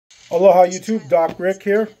Aloha YouTube, Doc Rick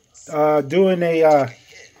here. Doing a,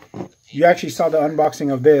 you actually saw the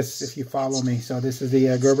unboxing of this if you follow me. So this is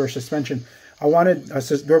the Gerber suspension. I wanted a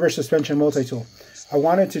Gerber suspension multi-tool. I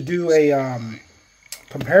wanted to do a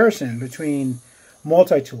comparison between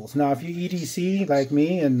multi-tools. Now if you EDC like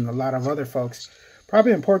me and a lot of other folks,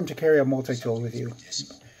 probably important to carry a multi-tool with you.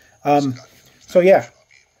 So yeah,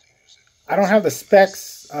 I don't have the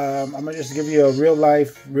specs. I'm going to just give you a real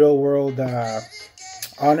life, real world,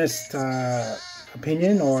 honest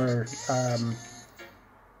opinion, or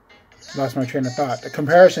lost my train of thought. The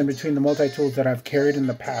comparison between the multi-tools that I've carried in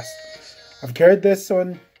the past. I've carried this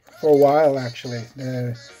one for a while actually.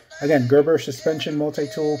 Again, Gerber suspension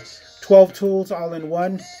multi-tool, 12 tools all in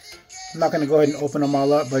one. I'm not going to go ahead and open them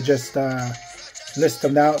all up, but just list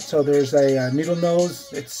them out. So there's a needle nose,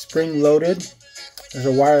 it's spring loaded. There's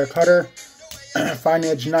a wire cutter, fine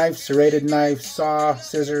edge knife, serrated knife, saw,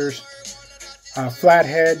 scissors,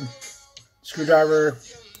 flathead, screwdriver,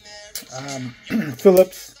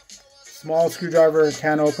 Phillips, small screwdriver,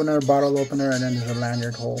 can opener, bottle opener, and then there's a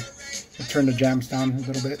lanyard hole. I'll turn the jams down a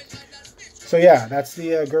little bit. So yeah, that's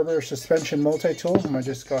the Gerber suspension multi-tool. I'm going to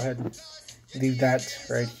just go ahead and leave that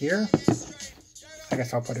right here. I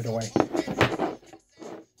guess I'll put it away.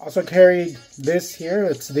 Also carried this here.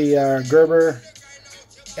 It's the Gerber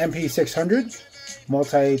MP600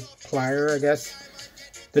 multi-plier, I guess.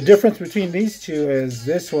 The difference between these two is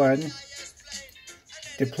this one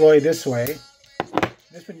deploy this way.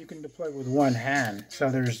 This one you can deploy with one hand. So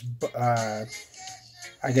there's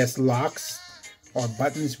I guess locks or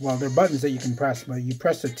buttons. Well, they're buttons that you can press, but you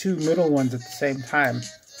press the two middle ones at the same time,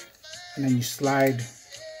 and then you slide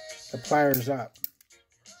the pliers up.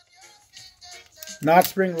 Not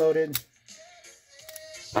spring loaded.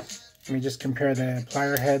 Let me just compare the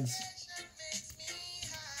plier heads.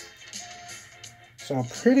 So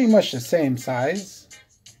pretty much the same size.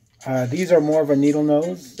 These are more of a needle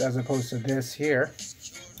nose as opposed to this here.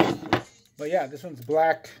 But yeah, this one's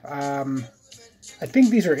black. I think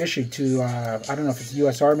these are issued to, I don't know if it's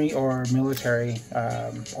U.S. Army or military,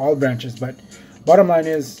 all branches. But bottom line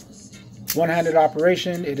is, one-handed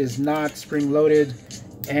operation. It is not spring loaded.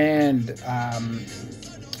 And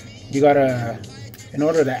you gotta, in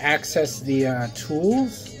order to access the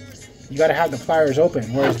tools, you gotta have the pliers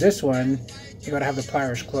open. Whereas this one, you gotta have the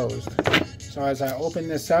pliers closed. So as I open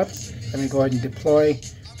this up, let me go ahead and deploy.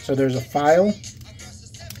 So there's a file,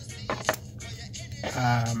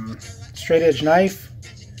 straight edge knife,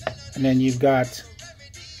 and then you've got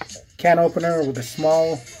can opener with a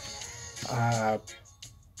small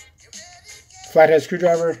flathead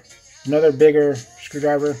screwdriver, another bigger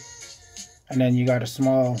screwdriver, and then you got a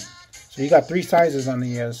small. So you got three sizes on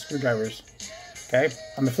the screwdrivers, okay,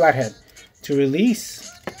 on the flathead. To release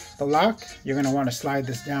the lock, you're going to want to slide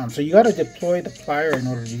this down. So you got to deploy the plier in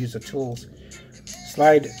order to use the tools.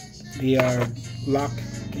 Slide the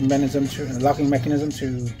locking mechanism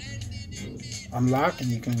to unlock, and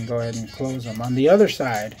you can go ahead and close them. On the other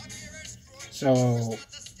side, so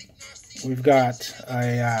we've got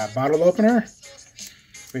a bottle opener,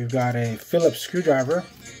 we've got a Phillips screwdriver,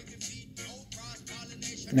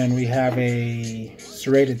 and then we have a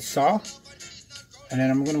serrated saw, and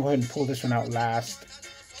then I'm going to go ahead and pull this one out last.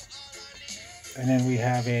 And then we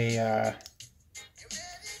have a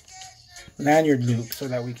lanyard loop so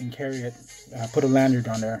that we can carry it, put a lanyard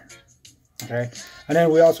on there, okay? And then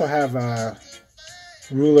we also have a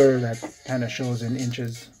ruler that kind of shows in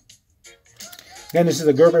inches. Again, this is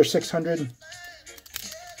the Gerber 600.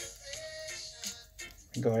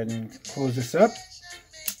 Go ahead and close this up.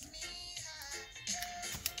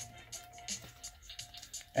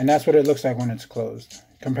 And that's what it looks like when it's closed.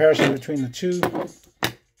 Comparison between the two.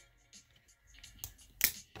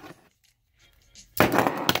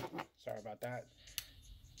 Sorry about that.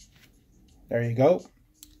 There you go.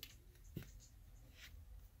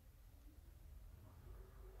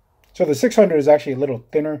 So the 600 is actually a little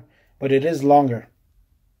thinner, but it is longer.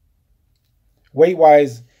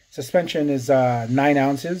 Weight-wise, suspension is 9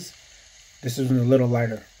 ounces. This is a little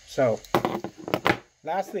lighter. So,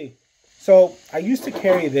 lastly, so I used to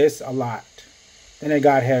carry this a lot. Then it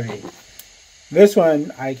got heavy. This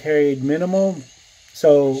one I carried minimal.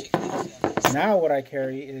 So now what I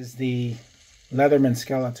carry is the Leatherman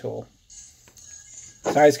Skeletool.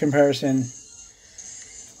 Size comparison.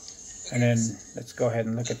 And then let's go ahead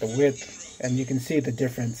and look at the width. And you can see the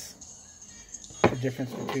difference. The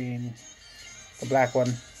difference between the black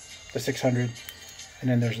one, the 600. And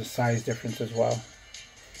then there's a size difference as well.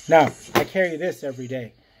 Now, I carry this every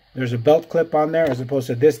day. There's a belt clip on there as opposed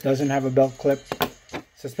to this doesn't have a belt clip.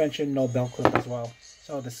 Suspension, no belt clip as well.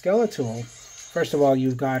 So the Skeletool, first of all,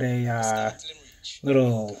 you've got a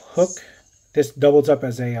little hook. This doubles up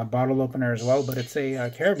as a bottle opener as well, but it's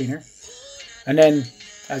a carabiner. And then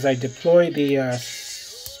as I deploy the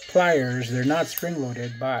pliers, they're not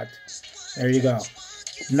spring-loaded, but there you go.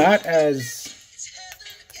 Not as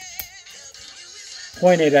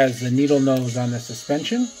pointed as the needle nose on the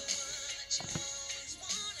suspension.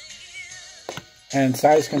 And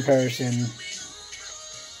size comparison,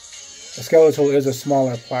 the Skeletool is a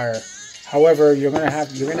smaller plier. However, you're gonna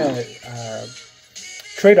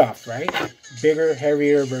trade off, right? Bigger,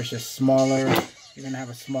 heavier versus smaller. You're gonna have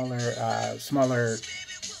a smaller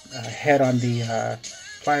head on the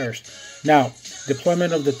pliers. Now,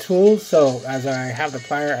 deployment of the tools. So as I have the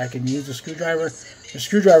plier, I can use the screwdriver. The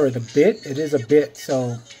screwdriver, the bit, it is a bit.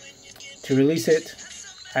 So to release it,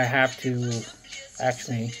 I have to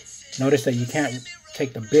actually notice that you can't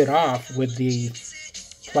take the bit off with the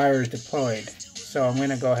pliers deployed. So I'm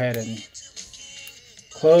gonna go ahead and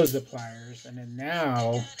close the pliers, and then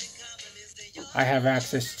now I have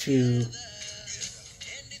access to,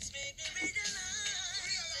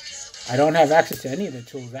 I don't have access to any of the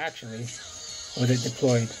tools actually with it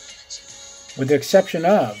deployed, with the exception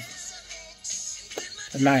of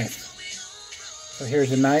the knife. So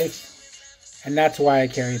here's the knife, and that's why I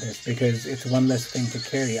carry this, because it's one less thing to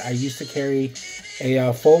carry. I used to carry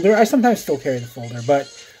a folder. I sometimes still carry the folder, but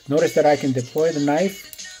notice that I can deploy the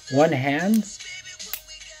knife one hand,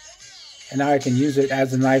 and now I can use it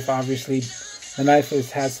as a knife. Obviously, the knife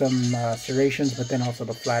has some serrations, but then also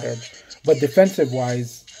the flat edge. But defensive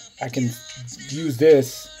wise, I can use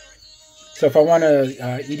this. So if I want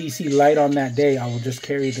a EDC light on that day, I will just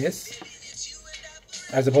carry this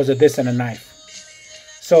as opposed to this and a knife.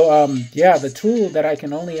 So yeah, the tool that I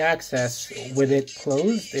can only access with it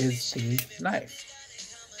closed is the knife.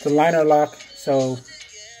 It's a liner lock, so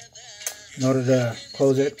in order to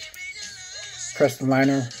close it, press the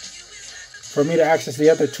liner. For me to access the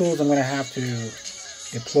other tools, I'm going to have to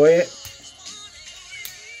deploy it.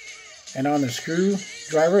 And on the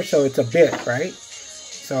screwdriver, so it's a bit, right?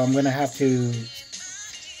 So I'm going to have to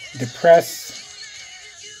depress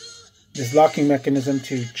this locking mechanism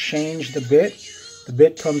to change the bit. The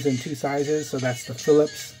bit comes in two sizes, so that's the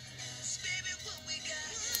Phillips.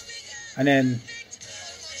 And then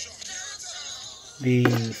the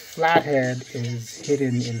flathead is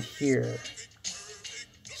hidden in here.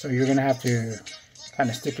 So you're going to have to kind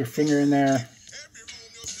of stick your finger in there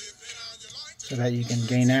so that you can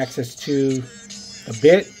gain access to the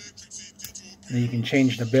bit, and then you can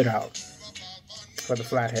change the bit out for the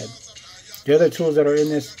flathead. The other tools that are in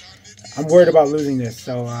this, I'm worried about losing this,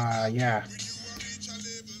 so yeah.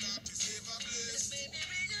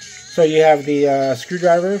 So you have the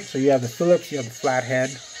screwdriver, so you have the Phillips, you have the flathead,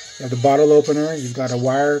 you have the bottle opener, you've got a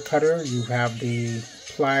wire cutter, you have the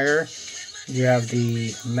plier, you have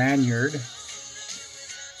the lanyard,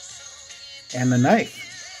 and the knife.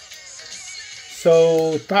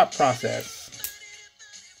 So, thought process.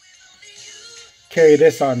 Carry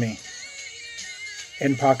this on me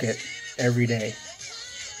in pocket every day.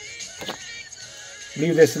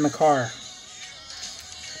 Leave this in the car.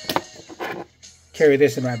 Carry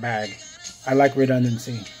this in my bag. I like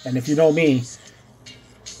redundancy. And if you know me,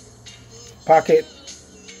 pocket,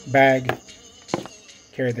 bag,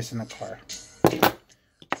 carry this in the car.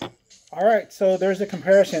 Alright, so there's a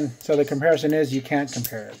comparison. So the comparison is you can't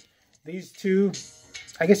compare it. These two,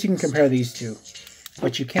 I guess you can compare these two,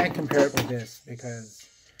 but you can't compare it with this because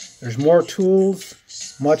there's more tools,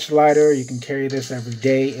 much lighter. You can carry this every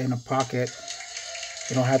day in a pocket.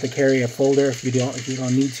 You don't have to carry a folder if you don't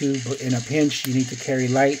need to, but in a pinch you need to carry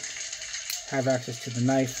light, have access to the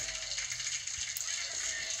knife.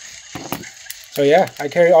 So yeah, I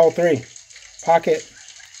carry all three: pocket,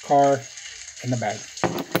 car, and the bag.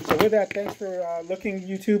 So with that, thanks for looking,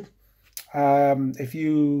 YouTube. If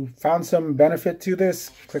you found some benefit to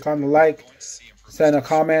this, click on the like, send a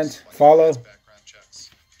comment, follow.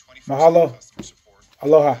 Mahalo.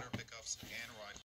 Aloha.